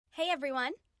Hey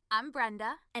everyone, I'm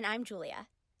Brenda. and I'm Julia,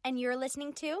 and you're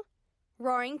listening to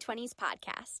Roaring 20s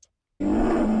Podcast.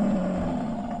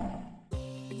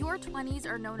 Your 20s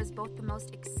are known as both the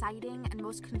most exciting and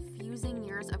most confusing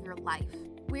years of your life.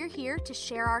 We're here to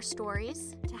share our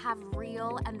stories, To have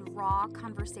real and raw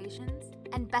conversations.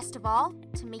 and best of all,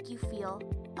 to make you feel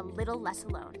a little less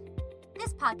alone.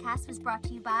 This podcast was brought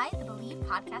to you by the Believe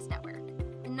Podcast Network,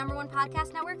 the #1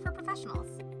 podcast network for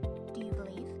professionals. Do you believe?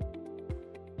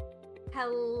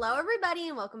 Hello, everybody,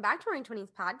 and welcome back to Roaring 20s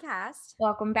Podcast.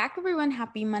 Welcome back, everyone.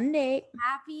 Happy Monday.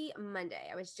 Happy Monday.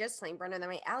 I was just telling Brenda that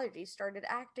my allergies started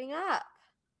acting up.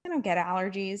 I don't get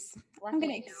allergies. I'm going to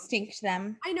Lucky you. extinct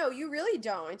them. I know, you really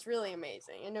don't. It's really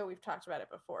amazing. I know we've talked about it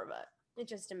before, but it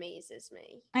just amazes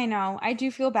me. I know. I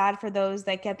do feel bad for those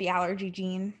that get the allergy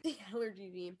gene. The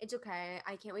allergy gene. It's okay.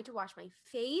 I can't wait to wash my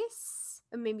face.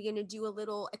 I'm maybe going to do a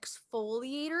little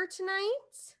exfoliator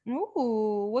tonight.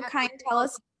 Ooh, what At kind?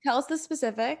 first, Tell us the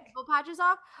specific. Pimple patches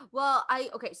off. Well,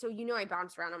 so you know I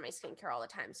bounce around on my skincare all the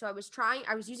time. So I was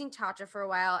using Tatcha for a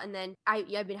while, and then I've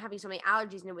been having so many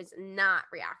allergies and it was not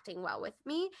reacting well with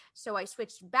me. So I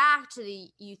switched back to the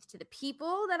Youth to the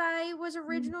People that I was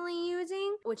originally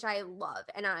using, which I love.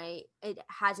 And it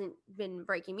hasn't been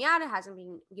breaking me out. It hasn't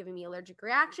been giving me allergic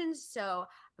reactions. So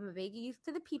I'm a big Youth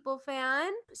to the People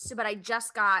fan. So, but I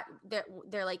just got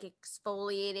they're like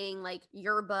exfoliating, like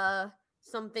yerba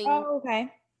something. Oh,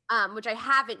 okay. Which I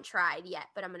haven't tried yet,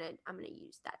 but I'm gonna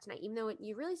use that tonight. Even though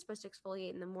you're really supposed to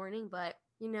exfoliate in the morning, but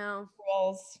you know,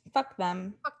 Rules. Fuck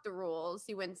them. fuck the rules.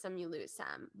 You win some, you lose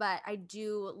some. But I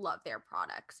do love their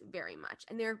products very much,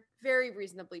 and they're very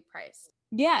reasonably priced.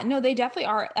 Yeah, no, they definitely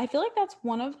are. I feel like that's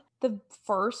one of the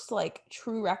first like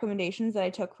true recommendations that I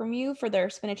took from you for their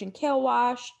spinach and kale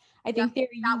wash. I think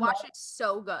That wash is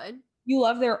so good. you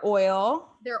love their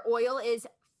oil. Their oil is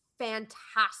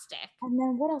fantastic. And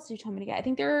then what else did you tell me to get? I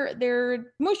think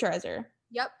their moisturizer.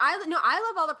 Yep. I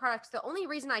love all the products. The only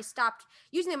reason I stopped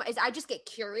using them is I just get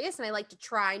curious and I like to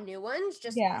try new ones.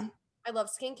 Yeah. I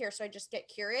love skincare, so I just get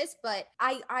curious. But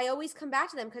I always come back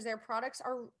to them because their products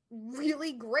are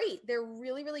really great. They're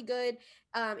really, really good.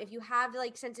 If you have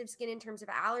like sensitive skin in terms of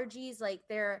allergies, like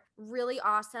they're really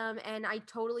awesome. And I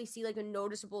totally see like a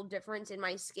noticeable difference in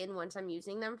my skin once I'm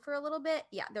using them for a little bit.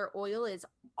 Yeah, their oil is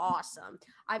awesome.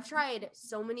 I've tried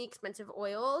so many expensive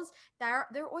oils. Their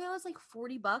oil is like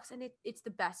 $40 and it's the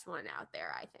best one out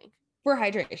there, I think. For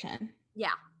hydration.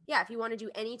 Yeah. Yeah, if you want to do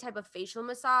any type of facial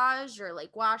massage or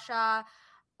like gua sha,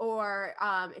 or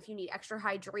if you need extra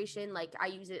hydration, like I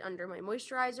use it under my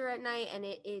moisturizer at night, and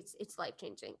it's life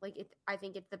changing. Like I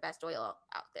think it's the best oil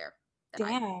out there.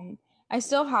 Damn. I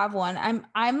still have one.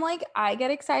 I'm like I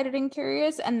get excited and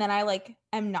curious, and then I like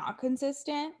am not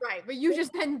consistent. Right, but you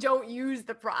just then don't use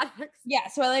the products. Yeah,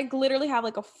 so I like literally have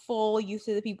like a full Youth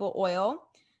to the People oil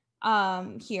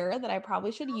here that I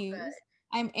probably should use. good.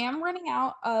 I am running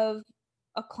out of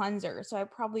a cleanser, so I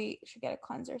probably should get a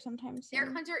cleanser sometime soon. Their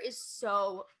cleanser is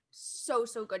so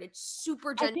good. It's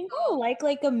super I gentle. think I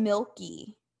like a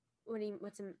milky. What do you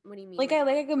mean? Like I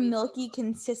like a milky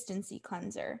consistency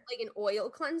cleanser. like an oil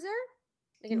cleanser?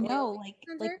 Like an No, oil-based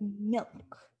like cleanser?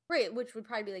 milk. Right, which would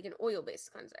probably be like an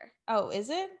oil-based cleanser. Oh, is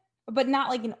it? But not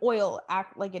like an oil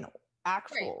like an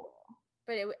actual.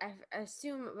 But I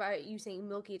assume by you saying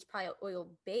milky, it's probably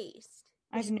oil-based.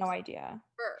 I have no idea.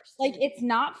 First, Like it's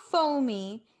not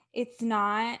foamy. It's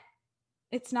not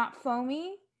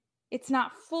foamy. It's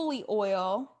not fully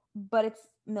oil, but it's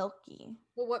milky.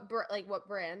 well, what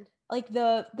brand? Like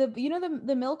the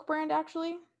the milk brand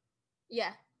actually?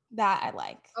 Yeah. That I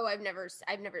like. Oh, I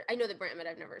know the brand, but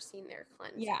I've never seen their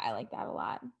cleanse. Yeah, I like that a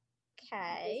lot.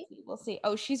 Okay. We'll see.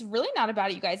 Oh, she's really not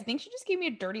about it, you guys. I think she just gave me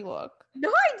a dirty look. No,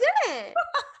 I didn't.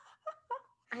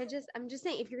 I'm just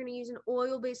saying, if you're gonna use an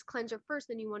oil-based cleanser first,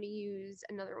 then you want to use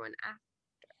another one after.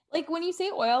 Like when you say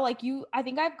oil, like I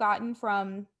think I've gotten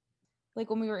from like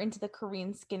when we were into the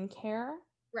Korean skincare.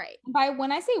 Right. By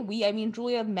when I say we, I mean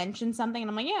Julia mentioned something and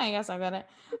I'm like, yeah, I guess I got it.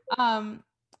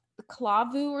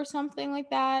 Klavu or something like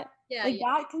that. Yeah. Like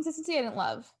that consistency I didn't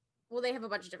love. Well, they have a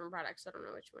bunch of different products. So I don't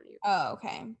know which one you. Oh,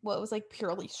 okay. Well, it was like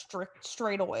purely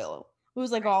straight oil. It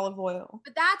was like olive oil.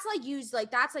 But that's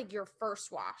like your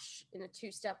first wash in a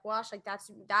 2-step wash. Like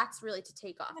that's really to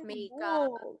take off makeup.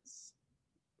 Gross.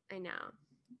 I know.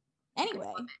 Anyway.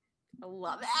 I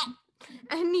love it.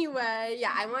 Anyway,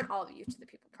 yeah, I want all of Youth to the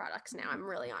People products now. I'm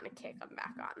really on a kick. I'm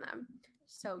back on them.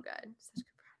 So good. Such good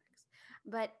products.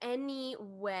 But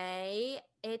anyway,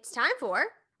 it's time for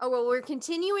we're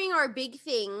continuing our big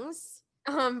things.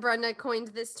 Brenda coined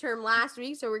this term last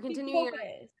week, so we're continuing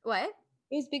what?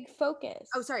 It was big focus.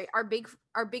 Oh, sorry, our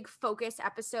big focus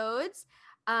episodes.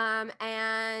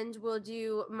 And we'll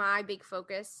do my big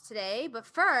focus today. But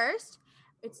first,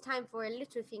 it's time for a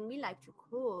little thing we like to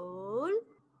call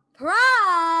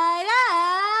Pride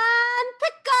and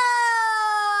Pickle.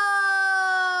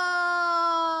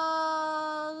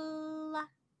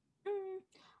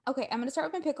 Okay, I'm gonna start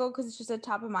with my pickle because it's just at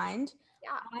top of mind.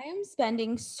 Yeah. I am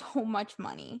spending so much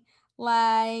money.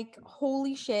 Like,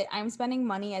 holy shit, I'm spending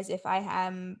money as if I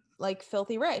am like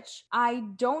filthy rich. I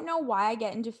don't know why I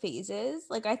get into phases.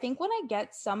 Like, I think when I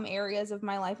get some areas of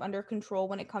my life under control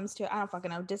when it comes to, I don't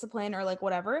fucking know, discipline or like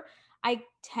whatever, I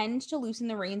tend to loosen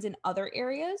the reins in other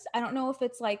areas. I don't know if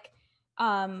it's like,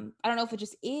 I don't know if it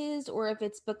just is or if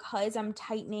it's because I'm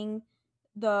tightening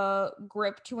the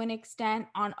grip to an extent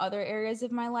on other areas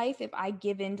of my life if I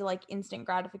give in to like instant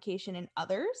gratification in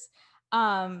others.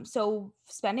 So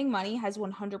spending money has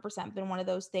 100% been one of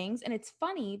those things. And it's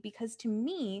funny because to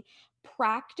me,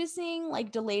 practicing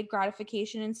like delayed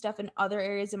gratification and stuff in other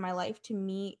areas of my life to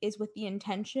me is with the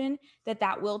intention that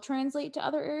that will translate to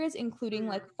other areas, including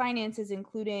like finances,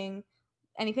 including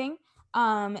anything.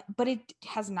 But it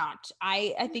has not.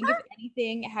 I think if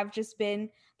anything have just been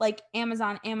like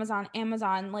Amazon,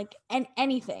 like and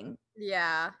anything.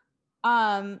 Yeah.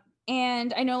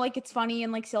 And I know like it's funny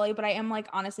and like silly, but I am like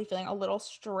honestly feeling a little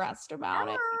stressed about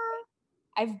it.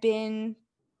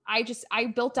 I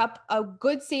built up a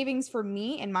good savings for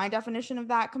me and my definition of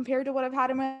that compared to what I've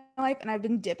had in my life, and I've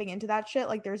been dipping into that shit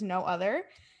like there's no other.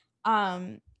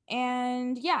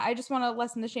 And yeah, I just want to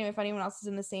lessen the shame if anyone else is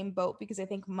in the same boat, because I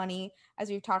think money, as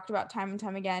we've talked about time and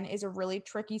time again, is a really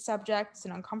tricky subject. It's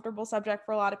an uncomfortable subject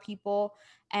for a lot of people.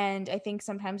 And I think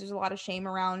sometimes there's a lot of shame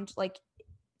around, like,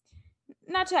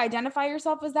 not to identify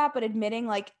yourself as that, but admitting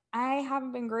like, I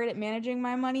haven't been great at managing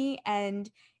my money. And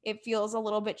it feels a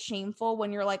little bit shameful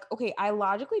when you're like, okay, I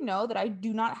logically know that I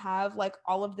do not have like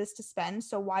all of this to spend.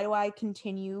 So why do I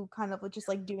continue kind of just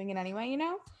like doing it anyway, you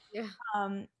know? Yeah.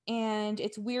 And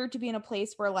it's weird to be in a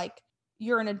place where like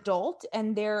you're an adult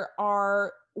and there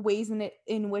are ways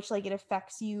in which like it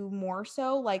affects you more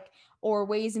so, like, or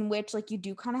ways in which like you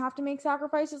do kind of have to make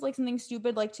sacrifices, like something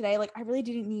stupid like today, like I really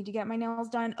didn't need to get my nails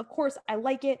done. Of course I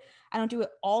like it, I don't do it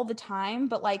all the time,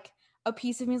 but like a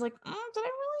piece of me is like, did I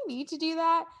really need to do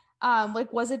that?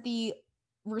 Like, was it the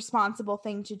responsible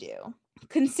thing to do,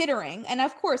 considering? And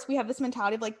of course we have this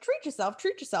mentality of like, treat yourself,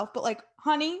 but like,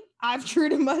 honey, I've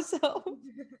treated myself.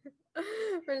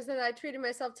 For instance, I treated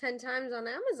myself 10 times on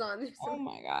Amazon. Oh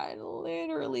my god,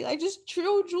 literally. I just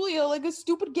showed Julia like a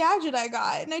stupid gadget I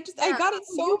got, and I got it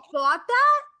so. You bought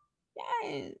that?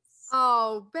 Yes.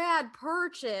 Oh, bad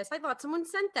purchase. I thought someone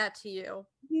sent that to you.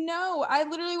 No, I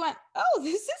literally went, oh,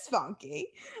 this is funky.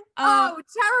 Oh,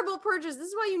 terrible purchase. This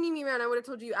is why you need me around. I would have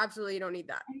told you absolutely you don't need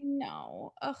that. I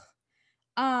know. Ugh.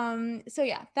 So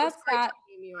yeah, that's that.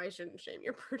 You, I shouldn't shame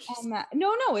your purchase.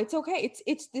 No, it's okay.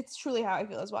 It's truly how I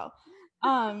feel as well.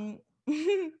 I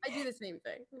do the same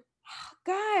thing.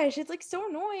 Gosh, it's like so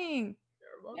annoying.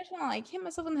 Terrible. I just want to like hit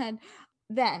myself in the head.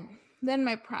 Then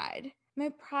my pride. My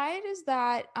pride is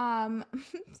that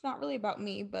it's not really about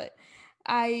me, but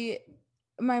my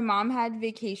mom had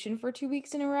vacation for 2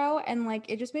 weeks in a row, and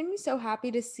like it just made me so happy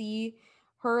to see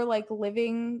her like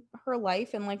living her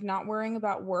life and like not worrying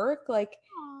about work. Like,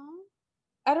 aww.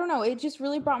 I don't know, it just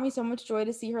really brought me so much joy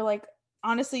to see her like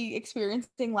honestly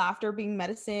experiencing laughter being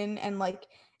medicine, and like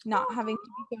not having to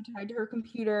be so tied to her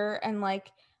computer. And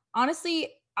like honestly,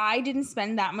 I didn't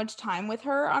spend that much time with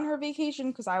her on her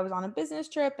vacation because I was on a business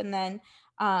trip, and then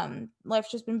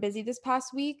life's just been busy this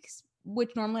past week,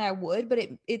 which normally I would, but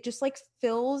it just like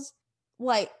feels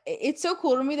like it's so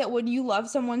cool to me that when you love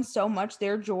someone so much,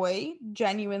 their joy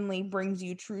genuinely brings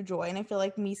you true joy. And I feel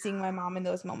like me seeing my mom in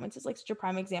those moments is like such a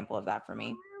prime example of that for me. I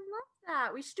love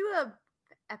that. We should do a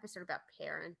episode about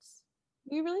parents.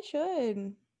 We really should.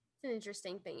 It's an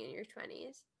interesting thing in your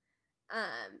 20s.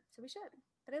 So we should.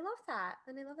 But I love that.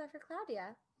 And I love that for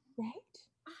Claudia. Right?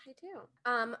 I do.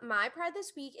 My pride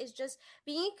this week is just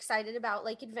being excited about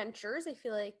like adventures. I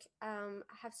feel like I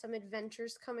have some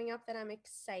adventures coming up that I'm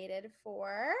excited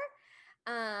for.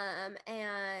 And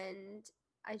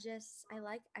I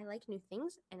like new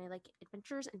things, and I like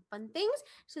adventures and fun things.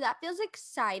 So that feels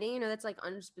exciting. You know, that's like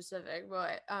unspecific,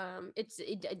 but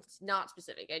it's not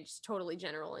specific. It's totally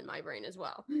general in my brain as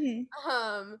well.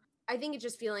 Mm-hmm. I think it's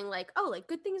just feeling like, oh, like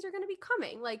good things are going to be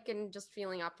coming, like, and just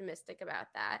feeling optimistic about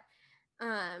that.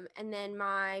 And then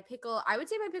my pickle, I would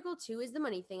say my pickle too is the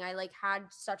money thing. I like had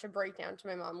such a breakdown to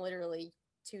my mom literally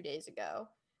 2 days ago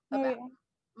about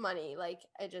money. Like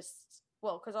I just,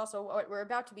 well, because also what we're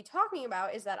about to be talking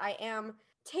about is that I am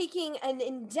taking an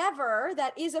endeavor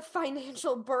that is a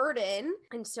financial burden,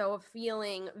 and so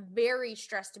feeling very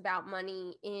stressed about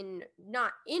money, in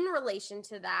not in relation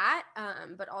to that,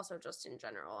 but also just in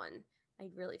general. And I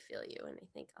really feel you, and I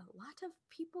think a lot of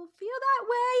people feel that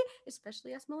way,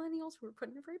 especially us millennials who are put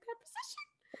in a very bad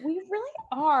position. We really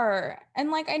are. And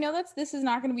like I know this is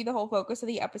not going to be the whole focus of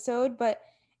the episode, but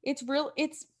it's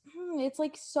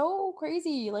like so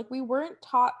crazy. Like we weren't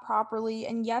taught properly,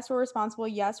 and yes, we're responsible,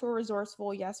 yes, we're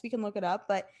resourceful, yes, we can look it up,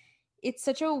 but it's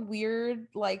such a weird,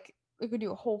 like we could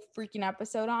do a whole freaking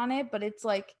episode on it, but it's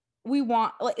like we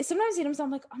want, like sometimes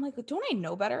I'm like, don't I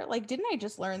know better? Like didn't I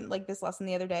just learn like this lesson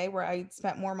the other day where I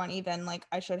spent more money than like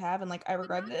I should have, and like I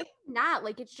regretted it? Not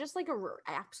like it's just like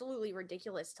absolutely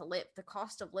ridiculous to live. The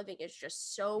cost of living is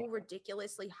just so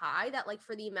ridiculously high that like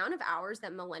for the amount of hours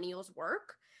that millennials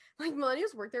work, like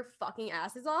millennials work their fucking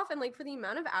asses off, and like for the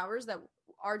amount of hours that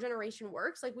our generation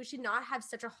works, like we should not have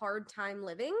such a hard time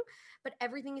living. But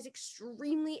everything is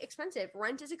extremely expensive.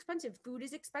 Rent is expensive, food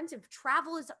is expensive,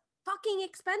 travel is fucking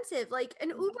expensive. Like an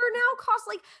Uber now costs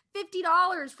like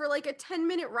 $50 for like a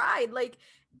 10-minute ride. Like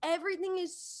everything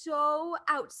is so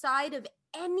outside of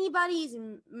anybody's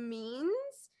means.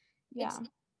 Yeah.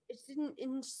 It's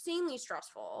insanely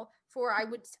stressful for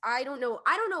I don't know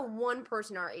one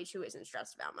person our age who isn't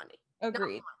stressed about money.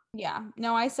 Agreed. Yeah.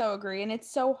 No, I so agree. And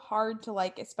it's so hard to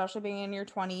like, especially being in your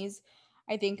 20s,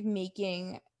 I think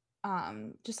making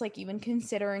just like even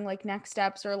considering like next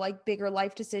steps or like bigger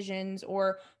life decisions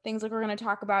or things like we're going to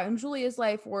talk about in Julia's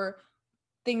life, or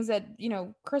things that, you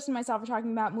know, Chris and myself are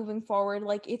talking about moving forward.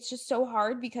 Like it's just so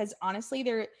hard because honestly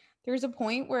there's a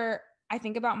point where I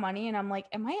think about money and I'm like,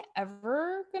 am I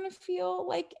ever going to feel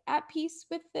like at peace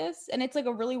with this? And it's like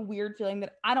a really weird feeling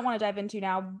that I don't want to dive into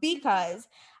now because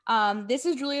this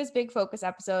is Julia's big focus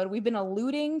episode. We've been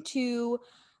alluding to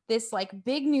this like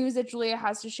big news that Julia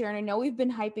has to share, and I know we've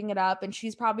been hyping it up and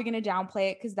she's probably going to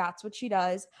downplay it because that's what she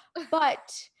does.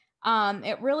 But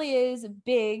it really is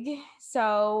big.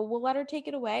 So we'll let her take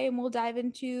it away and we'll dive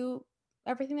into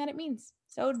everything that it means.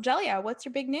 So Jelia, what's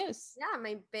your big news? Yeah,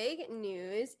 my big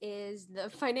news is the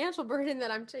financial burden that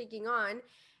I'm taking on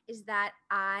is that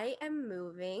I am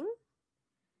moving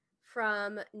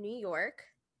from New York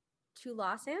to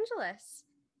Los Angeles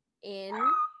in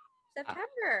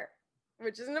September,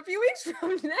 which is in a few weeks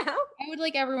from now. I would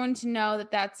like everyone to know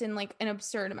that that's in like an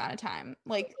absurd amount of time.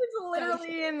 Like it's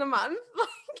literally in the month. Like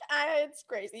it's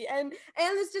crazy. And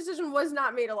this decision was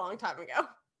not made a long time ago.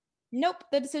 Nope,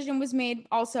 the decision was made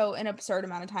also an absurd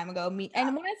amount of time ago.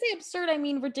 And when I say absurd, I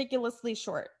mean ridiculously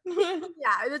short.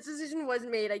 Yeah, the decision was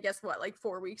made, I guess, what, like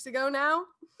 4 weeks ago now?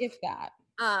 If that.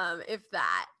 If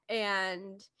that.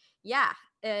 And yeah,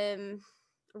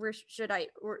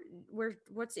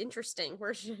 what's interesting?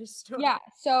 Where should I start? Yeah,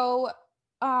 so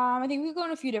I think we could go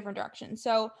in a few different directions.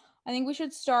 So I think we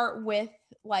should start with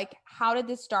like, how did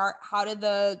this start? How did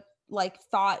the like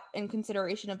thought and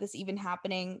consideration of this even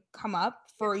happening come up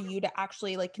for you to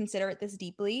actually like consider it this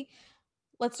deeply?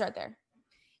 Let's start there.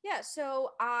 Yeah,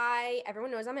 so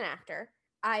everyone knows I'm an actor.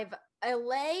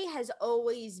 LA has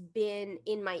always been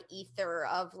in my ether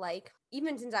of like,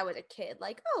 even since I was a kid,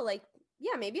 like, oh, like,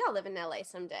 yeah, maybe I'll live in LA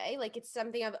someday. Like, it's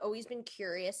something I've always been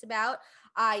curious about.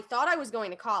 I thought I was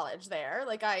going to college there.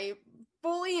 Like, I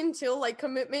fully, until like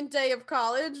commitment day of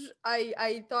college,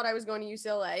 I thought I was going to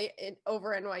UCLA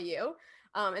over NYU,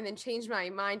 and then changed my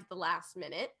mind at the last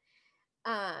minute.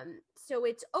 So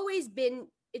I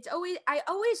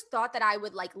always thought that I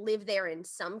would like live there in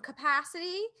some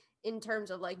capacity in terms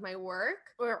of like my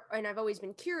work, and I've always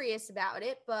been curious about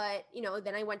it. But, you know,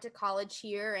 then I went to college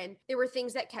here and there were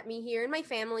things that kept me here, and my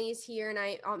family is here,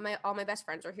 and all my best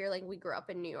friends are here. Like we grew up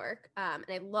in New York. And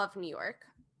I love New York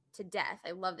to death.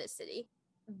 I love this city.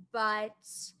 But,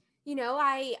 you know,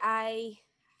 I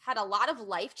had a lot of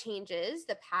life changes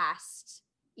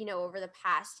over the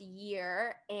past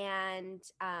year. And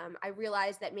I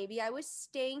realized that maybe I was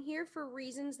staying here for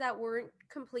reasons that weren't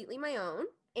completely my own.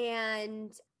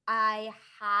 And I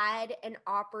had an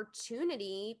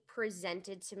opportunity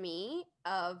presented to me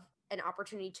of an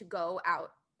opportunity to go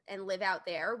out and live out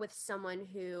there with someone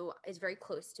who is very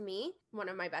close to me. One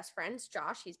of my best friends,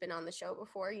 Josh, he's been on the show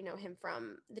before. You know him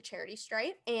from the Charity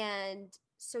Stripe. And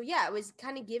so, yeah, I was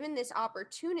kind of given this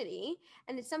opportunity,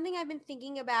 and it's something I've been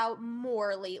thinking about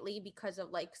more lately because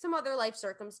of like some other life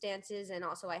circumstances. And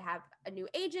also I have a new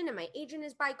agent, and my agent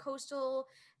is bi-coastal.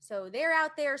 So they're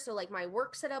out there. So like my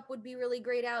work setup would be really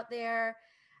great out there.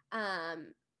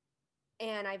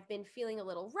 And I've been feeling a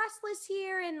little restless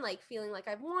here and like feeling like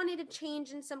I've wanted to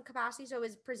change in some capacity. So I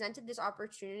was presented this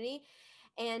opportunity,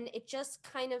 and it just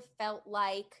kind of felt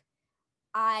like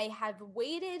I have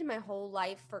waited my whole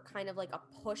life for kind of like a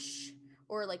push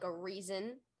or like a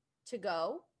reason to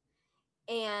go.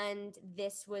 And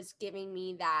this was giving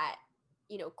me that,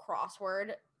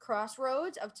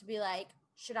 crossroads of to be like,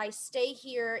 should I stay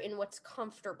here in what's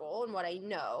comfortable and what I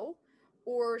know?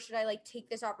 Or should I like take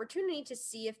this opportunity to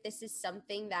see if this is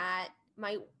something that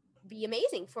might be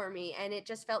amazing for me? And it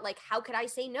just felt like, how could I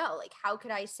say no? Like, how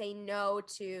could I say no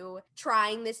to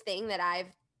trying this thing that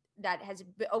has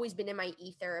always been in my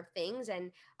ether of things?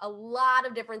 And a lot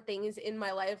of different things in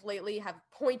my life lately have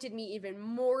pointed me even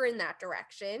more in that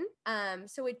direction.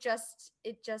 So it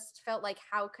just felt like,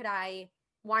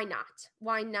 why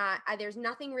not? There's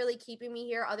nothing really keeping me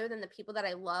here other than the people that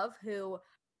I love, who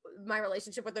my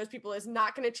relationship with those people is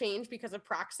not going to change because of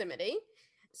proximity.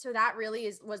 So that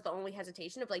really was the only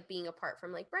hesitation of like being apart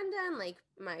from like Brenda and like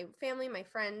my family, my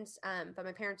friends. But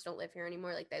my parents don't live here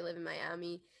anymore. Like they live in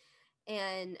Miami.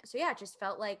 And so, yeah, it just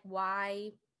felt like,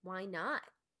 why not?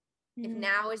 If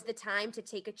now is the time to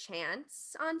take a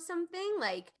chance on something,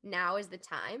 like now is the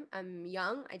time. I'm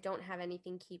young. I don't have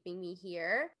anything keeping me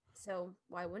here. So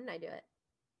why wouldn't I do it?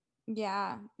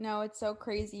 Yeah, no, it's so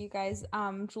crazy, you guys.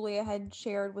 Julia had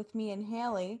shared with me and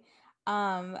Haley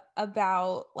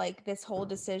about like this whole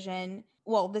decision,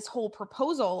 well, this whole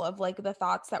proposal of like the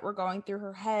thoughts that were going through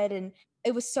her head. And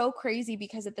it was so crazy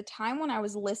because at the time when I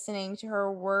was listening to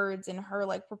her words and her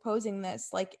like proposing this,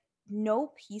 like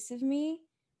no piece of me,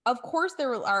 of course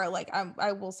there are like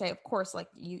I will say, of course, like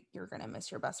you're gonna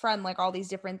miss your best friend, like all these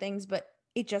different things, but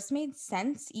it just made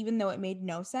sense even though it made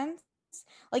no sense.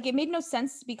 Like it made no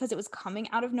sense because it was coming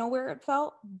out of nowhere, it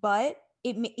felt, but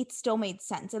it still made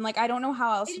sense. And like I don't know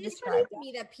how else to It is describe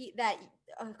funny to me that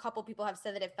a couple people have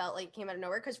said that it felt like it came out of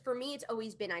nowhere, because for me it's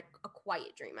always been a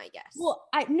quiet dream, I guess. Well,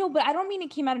 I no, but I don't mean it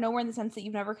came out of nowhere in the sense that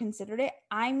you've never considered it.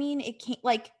 I mean it came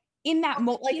like in that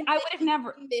moment, like I would have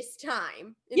never this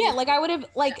time. Yeah, like I would have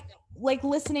like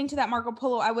listening to that Marco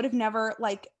Polo, I would have never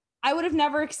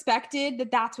expected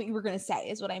that that's what you were going to say,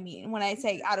 is what I mean when I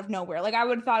say out of nowhere. Like I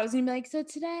would have thought it was going to be like, so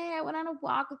today I went on a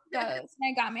walk with Ghost and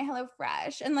I got my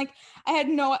HelloFresh, and like I had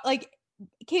no, like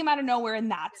it came out of nowhere in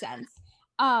that sense.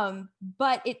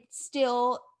 But it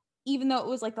still, even though it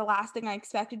was like the last thing I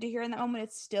expected to hear in that moment,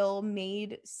 it still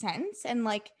made sense. And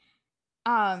like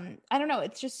I don't know,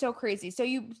 it's just so crazy. So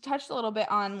you touched a little bit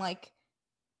on like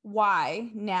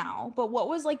why now, but what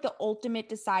was like the ultimate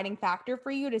deciding factor for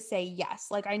you to say yes?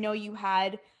 Like I know you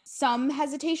had some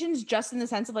hesitations just in the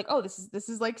sense of like, oh, this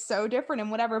is like so different and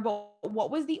whatever, but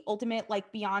what was the ultimate,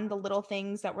 like beyond the little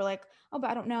things that were like, oh, but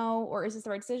I don't know, or is this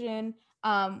the right decision?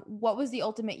 What was the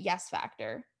ultimate yes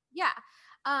factor? Yeah.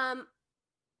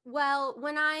 Well,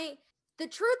 the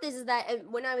truth is that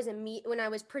when I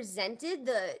was presented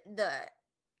the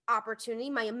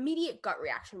opportunity, my immediate gut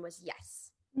reaction was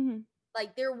yes. Mm-hmm.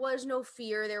 Like there was no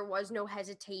fear, there was no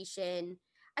hesitation.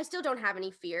 I still don't have any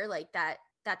fear, like that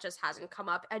just hasn't come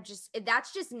up.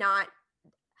 That's just not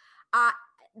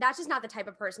the type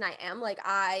of person I am. Like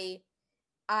I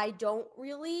don't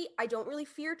really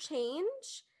fear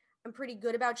change. I'm pretty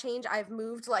good about change. I've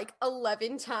moved like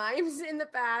 11 times in the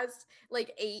past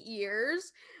like 8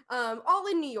 years. All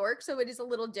in New York, so it is a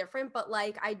little different, but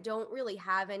like I don't really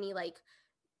have any like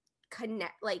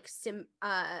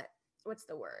what's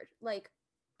the word? Like,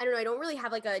 I don't know. I don't really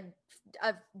have like a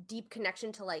deep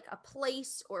connection to like a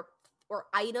place or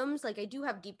items. Like I do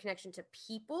have deep connection to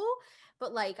people,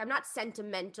 but like I'm not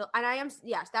sentimental. And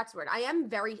yes, that's the word.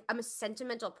 I'm a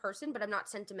sentimental person, but I'm not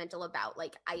sentimental about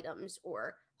like items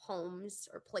or homes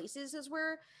or places as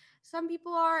where some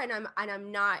people are. And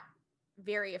I'm not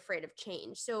very afraid of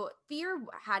change. So fear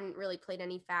hadn't really played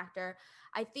any factor.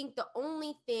 I think the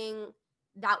only thing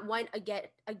that went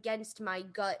against my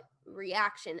gut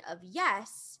reaction of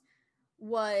yes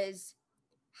was,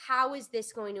 how is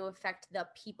this going to affect the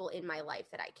people in my life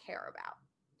that I care about?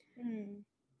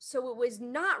 So it was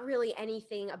not really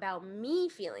anything about me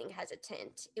feeling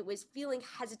hesitant. It was feeling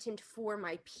hesitant for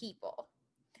my people,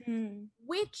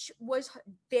 which was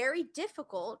very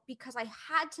difficult because I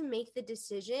had to make the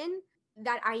decision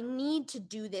that I need to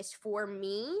do this for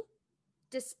me,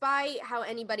 despite how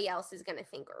anybody else is going to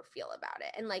think or feel about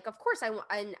it. And like, of course,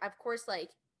 like,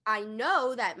 I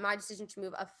know that my decision to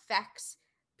move affects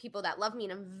people that love me.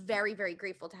 And I'm very, very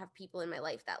grateful to have people in my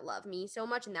life that love me so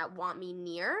much and that want me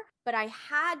near. But I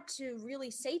had to really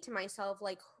say to myself,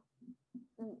 like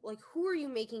who are you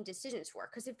making decisions for?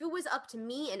 Because if it was up to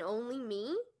me and only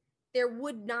me, there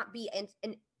would not be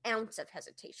an ounce of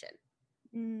hesitation.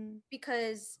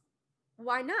 Because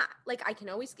why not? Like, I can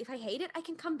always, if I hate it, I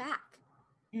can come back.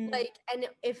 Like, and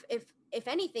if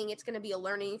anything, it's going to be a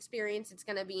learning experience. It's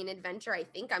going to be an adventure. I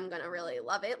think I'm going to really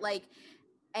love it. Like,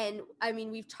 And I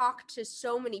mean, we've talked to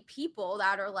so many people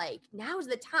that are like, now's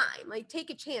the time, like take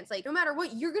a chance, like no matter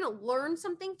what, you're going to learn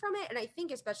something from it. And I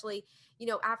think especially, you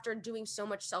know, after doing so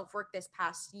much self-work this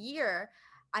past year,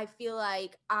 I feel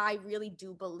like I really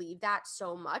do believe that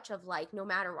so much of like, no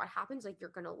matter what happens, like you're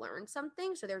going to learn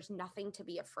something. So there's nothing to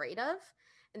be afraid of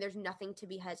and there's nothing to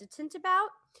be hesitant about.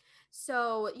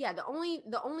 So yeah, the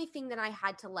only thing that I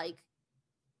had to like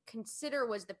consider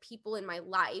was the people in my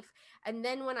life. And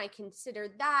then when I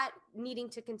considered that, needing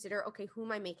to consider, okay, who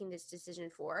am I making this decision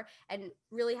for? And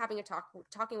really having a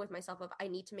talking with myself of I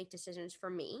need to make decisions for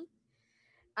me.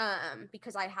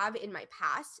 Because I have in my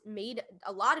past made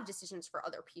a lot of decisions for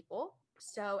other people.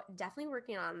 So definitely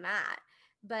working on that.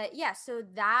 But yeah, so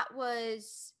that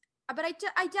was, but I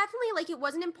definitely like, it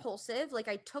wasn't impulsive. Like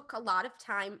I took a lot of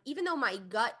time, even though my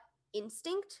gut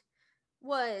instinct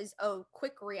was a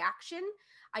quick reaction.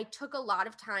 I took a lot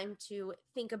of time to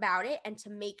think about it and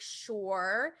to make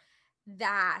sure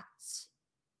that,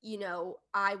 you know,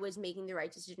 I was making the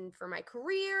right decision for my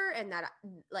career and that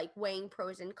like weighing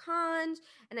pros and cons.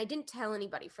 And I didn't tell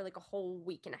anybody for like a whole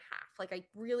week and a half. Like I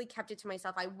really kept it to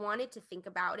myself. I wanted to think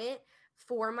about it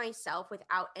for myself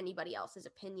without anybody else's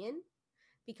opinion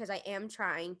because I am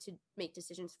trying to make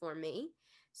decisions for me.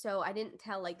 So I didn't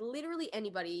tell like literally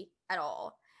anybody at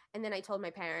all. And then I told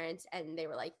my parents and they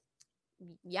were like,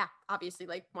 yeah, obviously,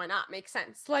 like, why not? Makes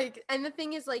sense. Like, and the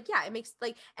thing is, like, yeah, it makes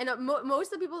like, and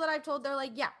most of the people that I've told, they're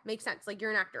like, yeah, makes sense. Like,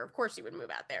 you're an actor. Of course you would move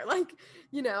out there. Like,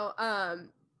 you know,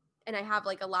 and I have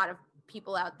like a lot of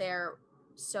people out there.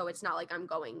 So it's not like I'm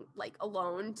going like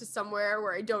alone to somewhere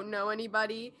where I don't know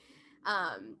anybody.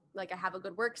 Like I have a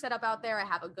good work setup out there. I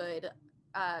have a good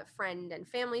friend and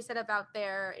family setup out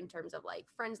there in terms of like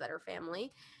friends that are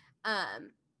family.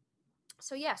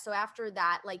 So yeah, so after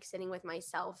that, like sitting with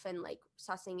myself and like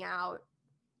sussing out,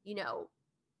 you know,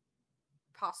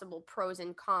 possible pros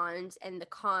and cons, and the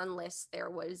con list,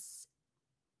 there was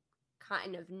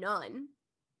kind of none,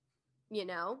 you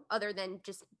know, other than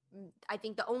just, I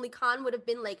think the only con would have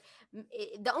been like,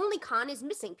 the only con is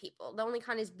missing people. The only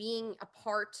con is being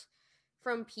apart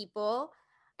from people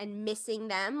and missing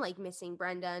them, like missing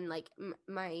Brenda and like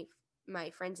my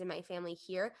friends and my family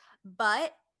here.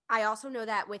 But I also know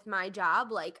that with my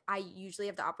job, like I usually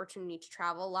have the opportunity to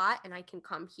travel a lot and I can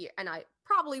come here and I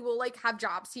probably will like have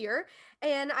jobs here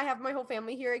and I have my whole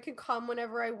family here. I can come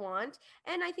whenever I want.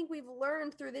 And I think we've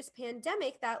learned through this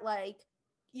pandemic that like,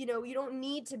 you know, you don't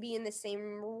need to be in the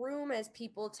same room as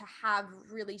people to have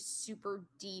really super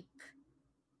deep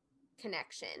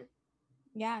connection.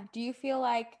 Yeah. Do you feel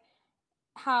like,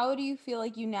 how do you feel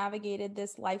like you navigated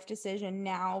this life decision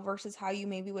now versus how you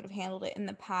maybe would have handled it in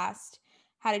the past?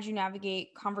 How did you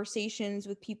navigate conversations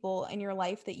with people in your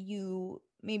life that you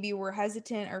maybe were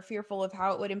hesitant or fearful of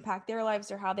how it would impact their lives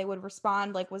or how they would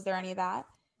respond? Like, was there any of that?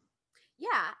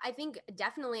 Yeah, I think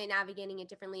definitely navigating it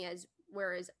differently, as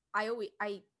whereas I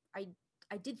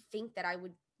did think that I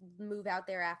would move out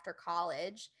there after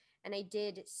college, and I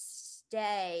did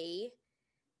stay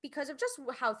because of just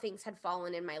how things had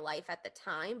fallen in my life at the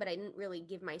time, but I didn't really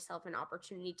give myself an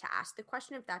opportunity to ask the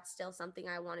question if that's still something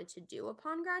I wanted to do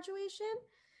upon graduation.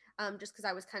 Just because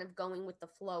I was kind of going with the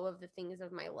flow of the things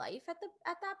of my life at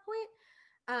that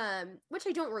point, which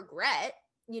I don't regret.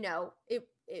 You know, it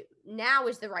now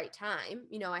is the right time.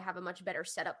 You know, I have a much better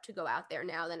setup to go out there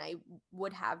now than I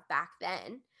would have back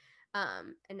then.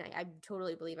 And I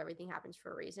totally believe everything happens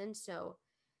for a reason. So,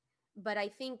 but I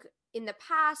think in the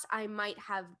past I might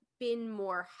have been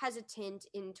more hesitant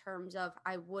in terms of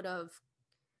I would have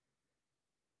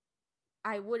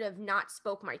not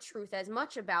spoke my truth as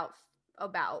much about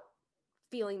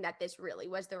feeling that this really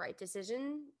was the right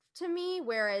decision to me,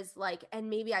 whereas like, and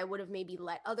maybe I would have maybe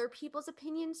let other people's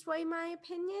opinions sway my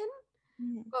opinion.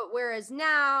 But whereas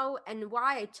now, and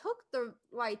why I took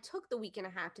the week and a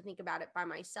half to think about it by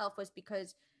myself was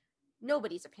because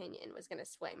nobody's opinion was going to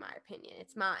sway my opinion.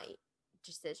 It's my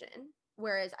decision.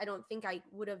 Whereas I don't think I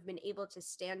would have been able to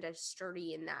stand as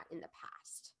sturdy in that in the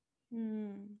past.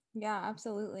 Yeah,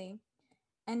 absolutely.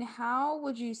 And how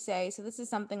would you say, so this is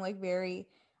something like very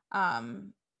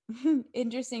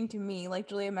interesting to me. Like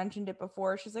Julia mentioned it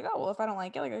before. She's like, oh, well, if I don't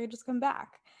like it, like I could just come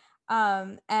back.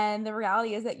 And the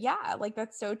reality is that, yeah, like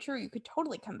that's so true. You could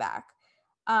totally come back.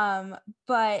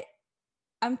 But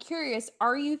I'm curious,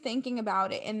 are you thinking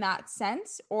about it in that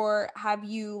sense, or have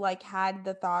you like had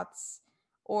the thoughts,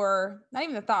 or not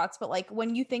even the thoughts, but like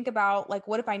when you think about like,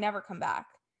 what if I never come back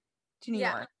to New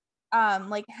York?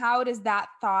 Like how does that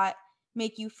thought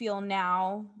make you feel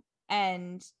now?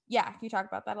 And yeah, can you talk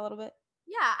about that a little bit?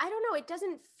 Yeah, I don't know. It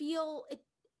doesn't feel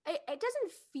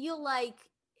like,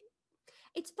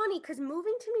 It's funny because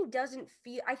moving to me doesn't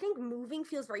feel, I think moving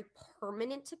feels very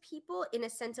permanent to people in a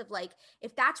sense of like,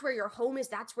 if that's where your home is,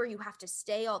 that's where you have to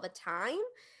stay all the time.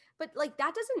 But like,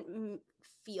 that doesn't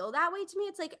feel that way to me.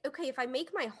 It's like, okay, if I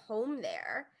make my home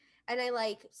there and I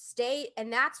like stay,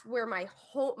 and that's where my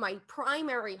home, my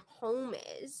primary home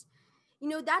is, you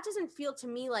know, that doesn't feel to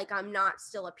me like I'm not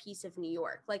still a piece of New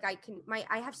York. Like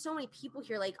I have so many people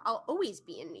here, like I'll always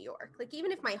be in New York. Like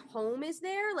even if my home is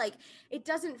there, like it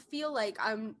doesn't feel like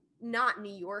I'm not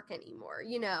New York anymore,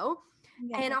 you know?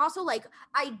 Yeah. And also like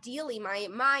ideally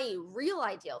my real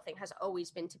ideal thing has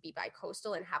always been to be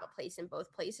bi-coastal and have a place in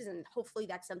both places. And hopefully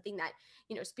that's something that,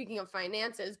 you know, speaking of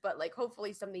finances, but like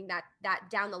hopefully something that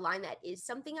down the line that is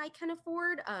something I can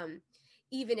afford.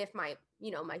 Even if my, you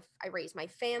know, I raise my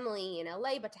family in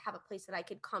LA, but to have a place that I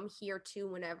could come here to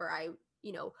whenever I,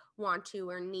 you know, want to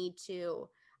or need to,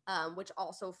 which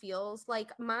also feels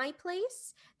like my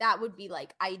place, that would be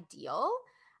like ideal,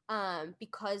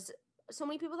 because so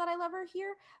many people that I love are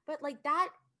here. But like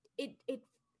that,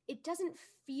 it doesn't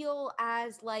feel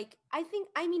as like, I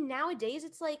mean, nowadays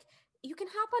it's like you can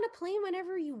hop on a plane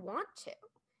whenever you want to,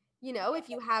 you know, if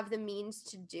you have the means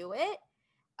to do it.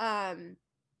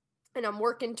 And I'm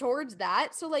working towards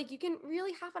that. So like you can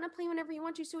really hop on a plane whenever you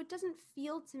want to. So it doesn't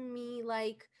feel to me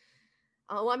like,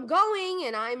 oh, I'm going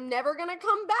and I'm never gonna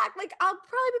come back. Like I'll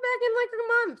probably be back in like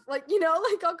a month. Like, you know,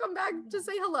 like I'll come back to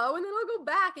say hello and then I'll go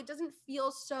back. It doesn't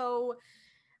feel so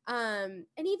and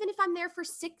even if I'm there for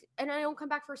 6 and I don't come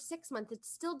back for 6 months, it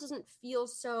still doesn't feel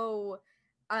so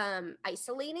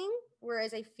isolating.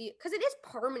 Whereas I feel, because it is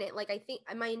permanent, like I think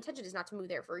my intention is not to move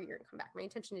there for a year and come back. My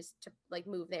intention is to like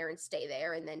move there and stay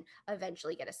there and then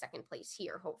eventually get a second place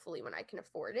here, hopefully when I can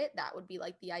afford it. That would be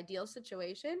like the ideal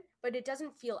situation. But it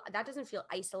doesn't feel, that doesn't feel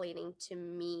isolating to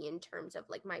me in terms of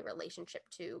like my relationship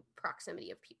to proximity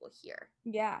of people here.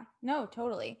 Yeah, no,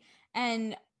 totally.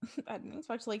 And I didn't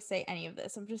expect to like say any of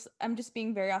this. I'm just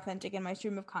being very authentic in my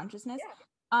stream of consciousness.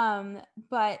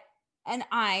 But and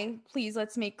please,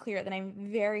 let's make clear that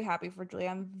I'm very happy for Julia.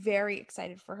 I'm very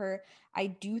excited for her. I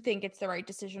do think it's the right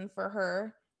decision for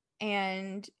her.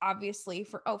 And obviously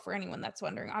for anyone that's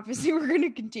wondering, obviously we're going to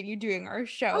continue doing our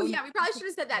show. Oh yeah, we probably should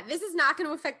have said that. This is not going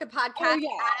to affect the podcast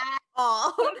at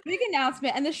all. Big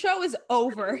announcement, and the show is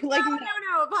over. Like no.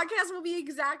 Podcast will be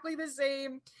exactly the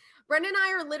same. Brenda and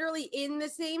I are literally in the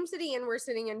same city and we're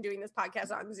sitting and doing this podcast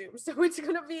on Zoom. So it's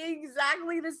going to be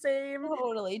exactly the same.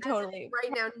 Totally.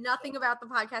 Right now, nothing about the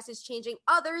podcast is changing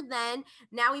other than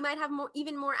now we might have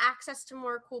even more access to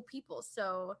more cool people.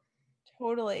 So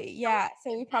totally. Yeah.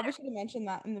 So we probably should have mentioned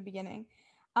that in the beginning.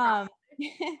 But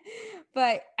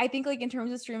I think like in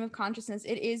terms of stream of consciousness,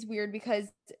 it is weird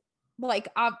because like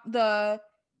that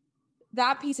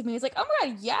piece of me is like, oh my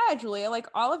God, yeah, Julia, like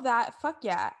all of that, fuck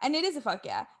yeah. And it is a fuck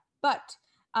yeah. But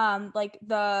like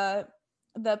the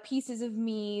pieces of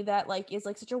me that like is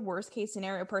like such a worst case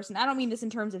scenario person, I don't mean this in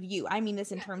terms of you, I mean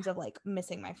this in terms of like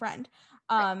missing my friend,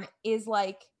 is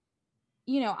like,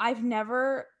 you know, I've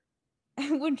never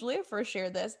when Julia first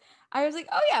shared this, I was like,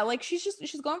 oh yeah, like she's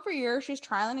going for a year, she's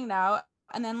trialing it out,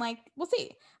 and then like we'll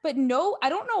see. But no, I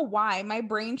don't know why my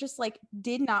brain just like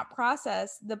did not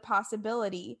process the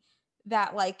possibility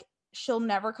that like she'll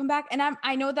never come back. And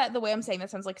I know that the way I'm saying that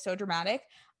sounds like so dramatic,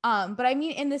 but I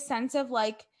mean in the sense of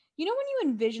like, you know, when you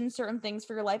envision certain things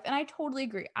for your life, and I totally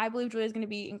agree. I believe Julia is going to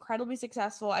be incredibly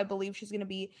successful. I believe she's going to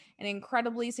be an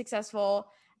incredibly successful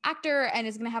actor and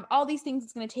is going to have all these things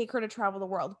it's going to take her to travel the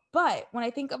world. But when I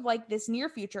think of like this near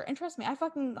future, and trust me, I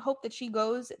fucking hope that she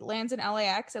lands in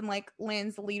LAX and like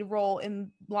lands the lead role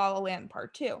in La La Land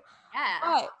Part 2.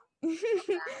 Yeah.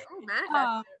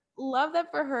 But love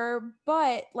that for her.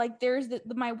 But like there's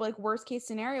my like worst case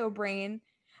scenario brain,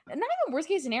 not even worst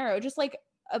case scenario, just like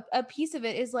a piece of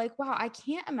it is like, wow, I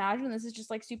can't imagine this is just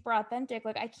like super authentic.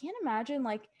 Like I can't imagine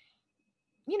like,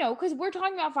 you know, because we're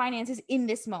talking about finances in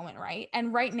this moment, right?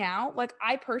 And right now, like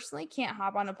I personally can't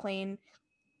hop on a plane,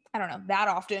 I don't know, that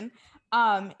often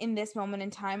in this moment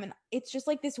in time. And it's just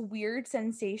like this weird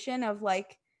sensation of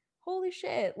like, holy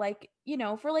shit, like, you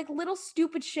know, for like little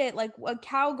stupid shit, like a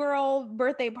cowgirl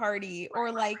birthday party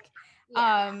or like,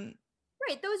 right.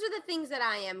 Those are the things that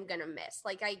I am going to miss.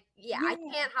 Like I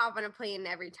can't hop on a plane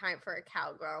every time for a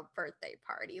cowgirl birthday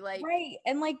party. Like, right.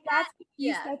 And like, that's the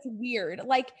piece that's weird.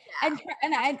 Like, and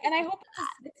I hope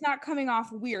it's not coming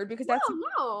off weird because that's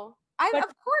no. Of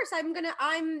course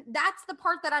that's the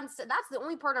part that's the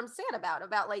only part I'm sad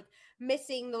about like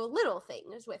missing the little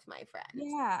things with my friends.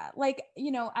 Yeah. Like,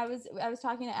 you know, I was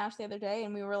talking to Ash the other day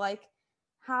and we were like,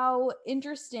 how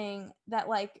interesting that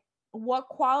like what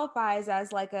qualifies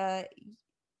as like a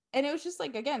And it was just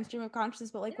like, again, stream of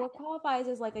consciousness, but like Yeah. what qualifies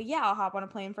as like I'll hop on a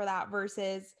plane for that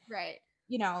versus, Right.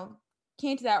 you know,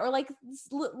 can't do that. Or like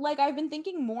I've been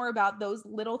thinking more about those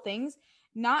little things,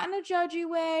 not in a judgy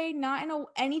way, not in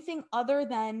anything other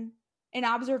than an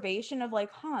observation of like,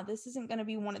 this isn't going to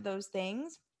be one of those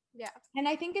things. Yeah. And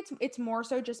I think it's more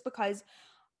so just because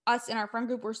us in our friend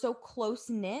group, we're so close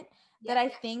knit that I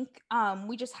think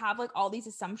we just have like all these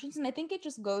assumptions. And I think it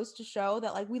just goes to show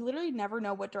that like we literally never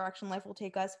know what direction life will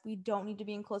take us. We don't need to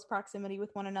be in close proximity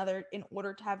with one another in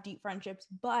order to have deep friendships.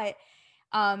 But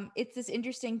it's this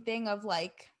interesting thing of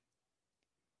like,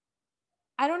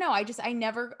 I don't know.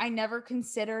 I never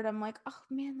considered, I'm like, oh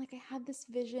man, like I had this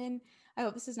vision. I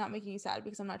hope this is not making you sad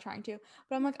because I'm not trying to,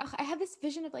 but I'm like, I had this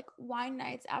vision of like wine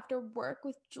nights after work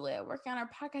with Julia working on our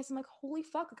podcast. I'm like, holy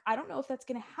fuck, like, I don't know if that's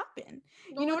going to happen.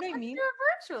 You know what I mean? Do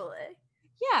it virtually.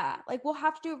 Yeah. Like we'll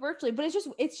have to do it virtually, but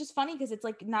it's just funny because it's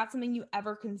like not something you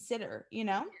ever consider, you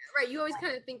know? Right. You always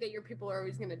kind of think that your people are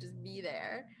always going to just be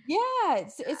there. Yeah.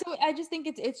 So I just think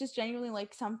it's just genuinely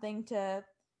like something to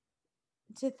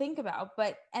think about.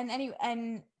 But anyway,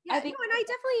 Yeah, I think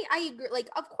I agree. Like,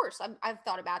 of course, I've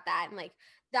thought about that, and like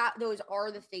that, those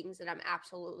are the things that I'm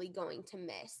absolutely going to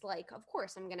miss. Like, of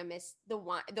course, I'm gonna miss the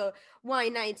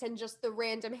wine nights and just the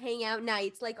random hangout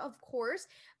nights. Like, of course,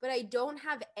 but I don't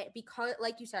have because,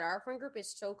 like you said, our friend group is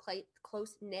so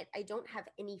close knit. I don't have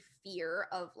any fear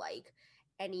of like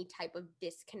any type of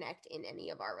disconnect in any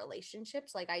of our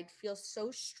relationships. Like, I feel so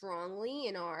strongly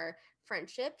in our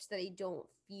friendships that I don't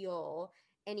feel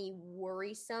any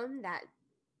worrisome that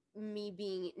me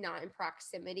being not in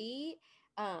proximity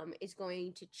is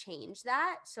going to change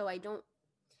that. So I don't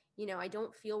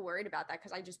feel worried about that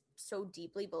because I just so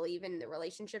deeply believe in the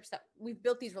relationships that we've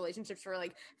built. These relationships for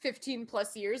like 15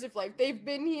 plus years. If like they've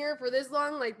been here for this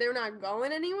long, like they're not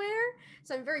going anywhere.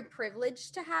 So I'm very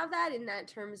privileged to have that in that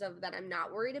terms of that I'm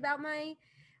not worried about my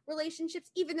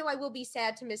relationships, even though I will be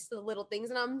sad to miss the little things,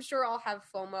 and I'm sure I'll have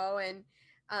FOMO and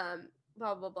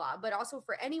blah blah blah. But also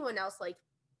for anyone else, like,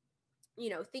 you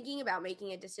know, thinking about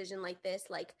making a decision like this,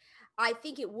 like I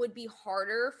think it would be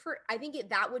harder for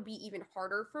that would be even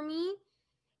harder for me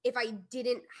if I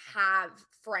didn't have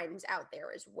friends out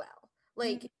there as well.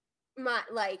 Like my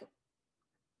like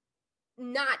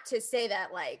not to say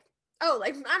that like, oh,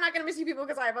 like I'm not gonna miss you people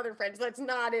because I have other friends. That's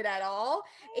not it at all.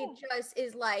 It just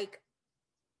is like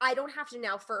I don't have to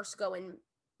now first go and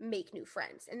make new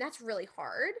friends. And that's really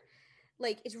hard.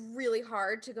 Like it's really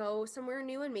hard to go somewhere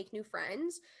new and make new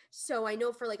friends. So I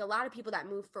know for like a lot of people that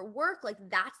move for work, like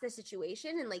that's the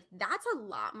situation, and like that's a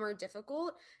lot more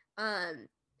difficult.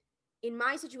 In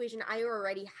my situation, I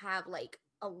already have like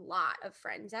a lot of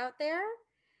friends out there.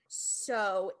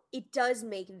 So it does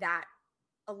make that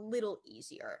a little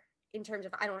easier in terms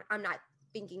of I'm not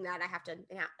thinking that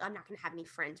I'm not going to have any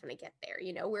friends when I get there,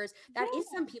 you know, whereas that is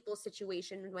some people's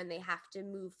situation when they have to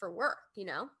move for work, you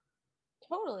know?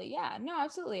 Totally. Yeah. No,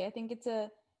 absolutely. I think it's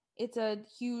a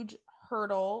huge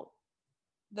hurdle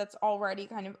that's already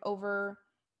kind of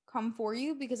overcome for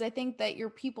you, because I think that your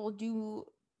people do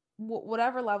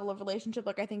whatever level of relationship,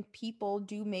 like I think people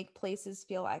do make places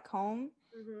feel like home.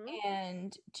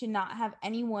 And to not have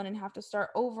anyone and have to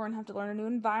start over and have to learn a new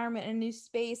environment and a new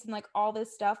space and like all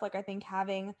this stuff, like I think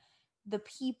having the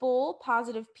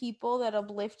positive people that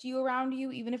uplift you around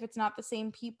you, even if it's not the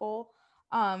same people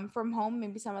from home,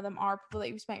 maybe some of them are people that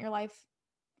you spent your life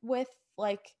with,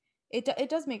 like it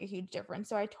does make a huge difference.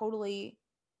 So I totally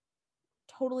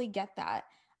get that.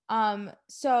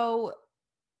 So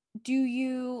do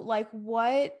you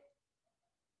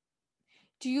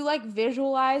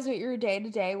visualize what your day to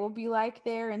day will be like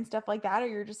there and stuff like that, or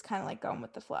you're just kind of like going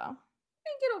with the flow? I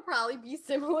think it'll probably be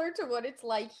similar to what it's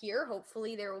like here.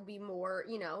 Hopefully there will be more,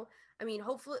 you know, I mean,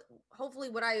 hopefully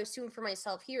what I assume for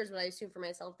myself here is what I assume for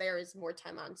myself there is more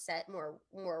time on set, more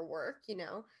work, you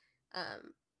know.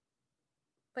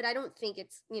 But I don't think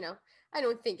it's, you know, I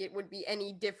don't think it would be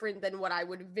any different than what I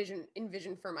would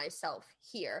envision for myself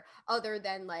here, other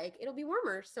than like it'll be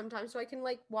warmer sometimes so I can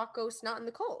like go snot in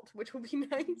the cold, which will be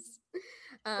nice.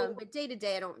 But day to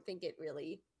day, I don't think it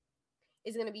really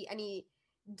is going to be any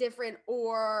different,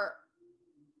 or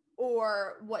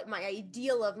what my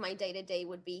ideal of my day to day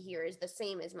would be here is the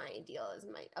same as my ideal as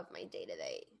my day to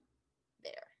day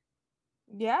there.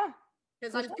 Yeah,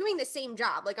 because I'm doing the same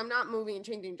job. Like I'm not moving and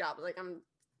changing jobs. Like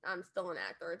I'm still an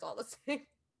actor. It's all the same.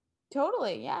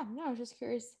 Totally. Yeah. No, I was just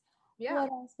curious. Yeah.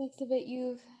 What aspects of it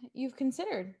you've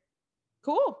considered?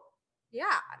 Cool. Yeah.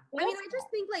 I mean, I just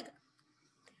think like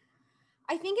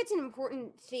I think it's an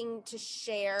important thing to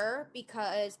share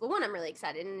because, well, one, I'm really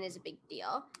excited and it is a big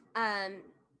deal.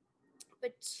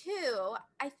 But two,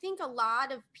 I think a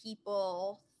lot of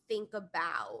people think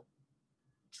about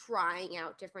trying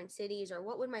out different cities, or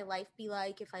what would my life be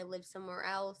like if I lived somewhere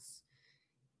else,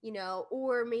 you know,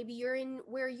 or maybe you're in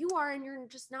where you are and you're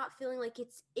just not feeling like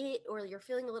it's it, or you're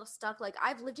feeling a little stuck. Like,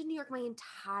 I've lived in New York my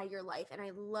entire life and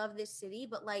I love this city,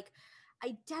 but like,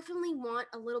 I definitely want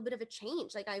a little bit of a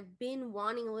change. Like, I've been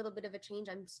wanting a little bit of a change.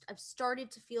 I've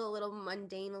started to feel a little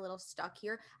mundane, a little stuck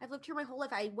here. I've lived here my whole life.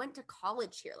 I went to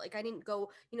college here. Like, I didn't go,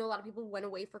 you know, a lot of people went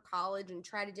away for college and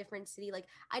tried a different city. Like,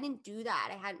 I didn't do that.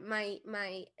 I had my,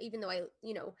 even though I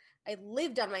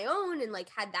lived on my own and like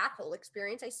had that whole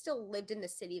experience, I still lived in the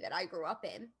city that I grew up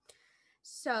in.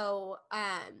 So,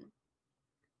 I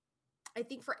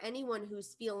think for anyone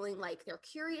who's feeling like they're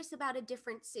curious about a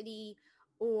different city,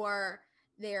 or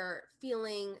they're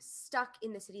feeling stuck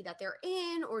in the city that they're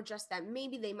in, or just that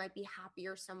maybe they might be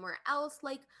happier somewhere else,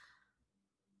 like,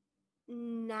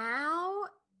 now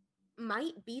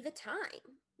might be the time.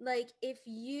 Like, if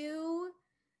you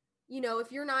know,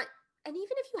 if you're not, and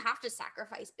even if you have to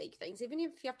sacrifice big things, even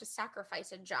if you have to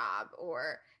sacrifice a job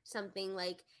or something,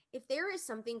 like, if there is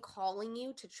something calling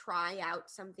you to try out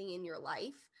something in your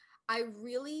life, I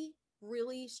really,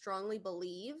 really strongly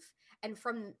believe, and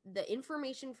from the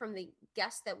information from the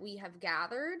guests that we have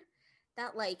gathered,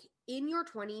 that like in your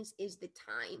 20s is the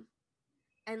time.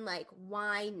 And like,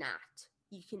 why not?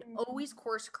 You can always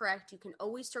course correct. You can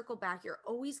always circle back. You're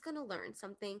always going to learn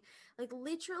something. Like,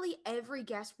 literally every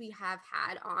guest we have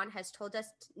had on has told us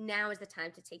now is the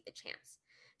time to take the chance.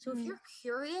 So if you're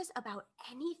curious about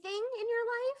anything in your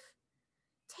life,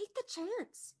 take the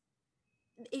chance.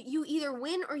 You either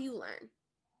win or you learn.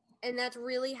 And that's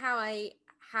really how I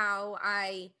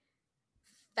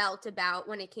felt about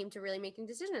when it came to really making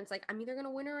decisions. Like, I'm either going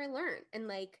to win or I learn. And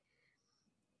like,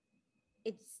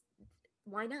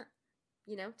 why not?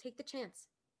 You know, take the chance.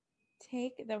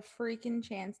 Take the freaking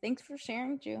chance. Thanks for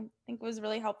sharing, Ju. I think it was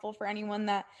really helpful for anyone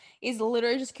that is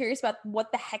literally just curious about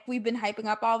what the heck we've been hyping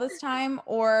up all this time,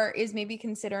 or is maybe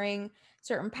considering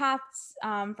certain paths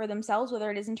for themselves,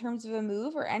 whether it is in terms of a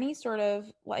move or any sort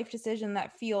of life decision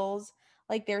that feels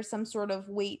like there's some sort of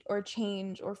weight or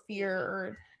change or fear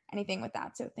or anything with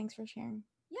that. So thanks for sharing.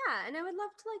 Yeah. And I would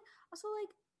love to like, also like,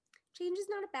 change is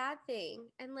not a bad thing.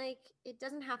 And like, it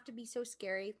doesn't have to be so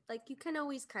scary. Like, you can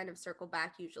always kind of circle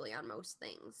back usually on most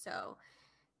things. So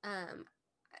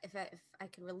if I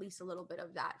can release a little bit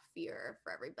of that fear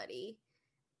for everybody,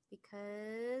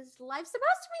 because life's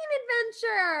supposed to be an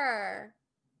adventure.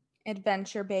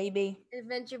 Adventure, baby.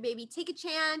 Adventure, baby. Take a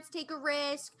chance, take a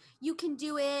risk. You can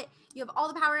do it. You have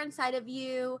all the power inside of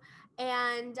you.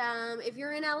 And if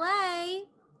you're in LA,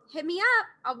 hit me up.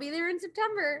 I'll be there in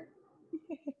September.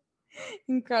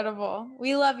 Incredible.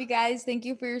 We love you guys. Thank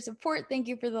you for your support. Thank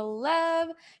you for the love.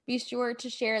 Be sure to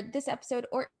share this episode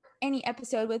or any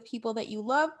episode with people that you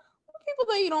love, or people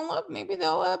that you don't love. Maybe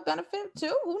they'll benefit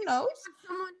too. Who knows?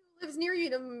 Someone who lives near you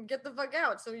to get the fuck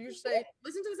out. So you should say,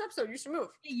 listen to this episode. You should move.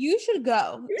 You should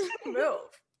go. You should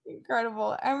move.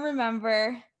 Incredible. And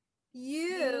remember,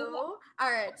 you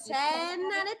are a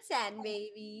 10 out of 10,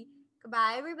 baby.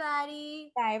 Goodbye,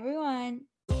 everybody. Bye, everyone.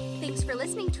 Thanks for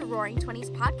listening to Roaring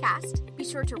 20s podcast. Be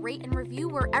sure to rate and review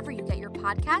wherever you get your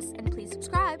podcasts, and please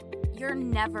subscribe. You're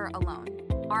never alone.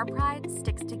 Our pride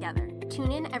sticks together.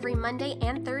 Tune in every Monday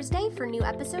and Thursday for new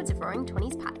episodes of Roaring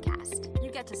 20s podcast.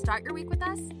 You get to start your week with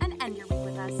us and end your week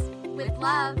with us. With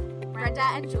love, Brenda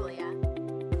and Julia.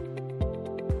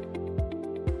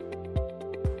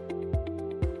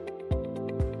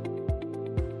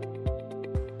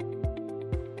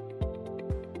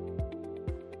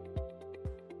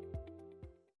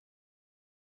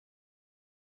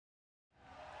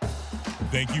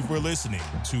 Thank you for listening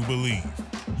to Believe.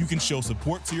 You can show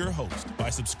support to your host by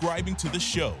subscribing to the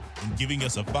show and giving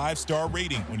us a 5-star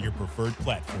rating on your preferred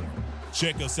platform.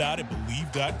 Check us out at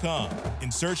Believe.com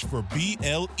and search for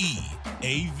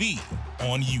BLEAV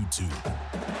on YouTube.